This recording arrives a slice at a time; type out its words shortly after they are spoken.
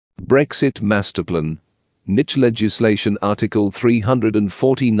Brexit MASTERPLAN. Niche legislation Article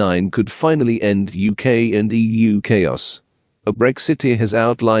 349 could finally end UK and EU chaos. A Brexiteer has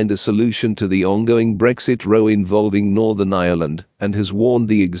outlined a solution to the ongoing Brexit row involving Northern Ireland and has warned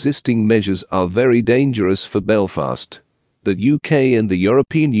the existing measures are very dangerous for Belfast. The UK and the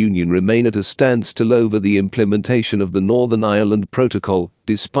European Union remain at a standstill over the implementation of the Northern Ireland Protocol,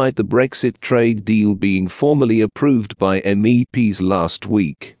 despite the Brexit trade deal being formally approved by MEPs last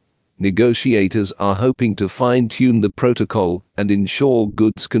week. Negotiators are hoping to fine-tune the protocol and ensure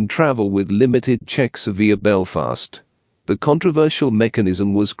goods can travel with limited checks via Belfast. The controversial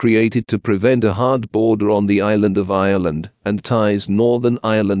mechanism was created to prevent a hard border on the island of Ireland and ties Northern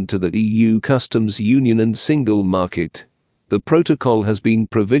Ireland to the EU customs union and single market. The protocol has been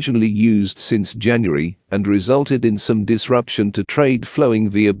provisionally used since January and resulted in some disruption to trade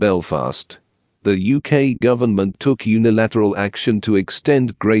flowing via Belfast. The UK government took unilateral action to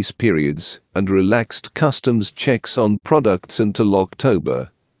extend grace periods and relaxed customs checks on products until October.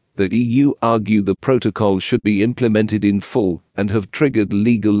 The EU argue the protocol should be implemented in full and have triggered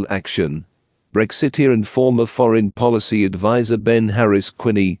legal action. Brexiteer and former Foreign Policy Advisor Ben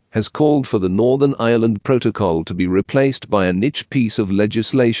Harris-Quinney has called for the Northern Ireland Protocol to be replaced by a niche piece of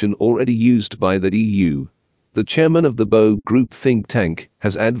legislation already used by the EU. The chairman of the Bow Group think tank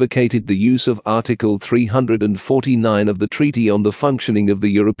has advocated the use of Article 349 of the Treaty on the Functioning of the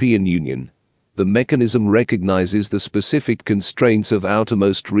European Union. The mechanism recognizes the specific constraints of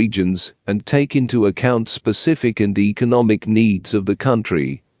outermost regions and take into account specific and economic needs of the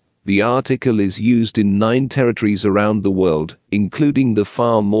country. The article is used in 9 territories around the world, including the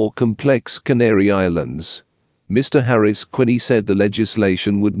far more complex Canary Islands. Mr. Harris-Quinney said the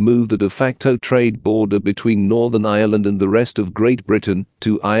legislation would move the de facto trade border between Northern Ireland and the rest of Great Britain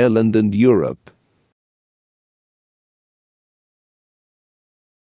to Ireland and Europe.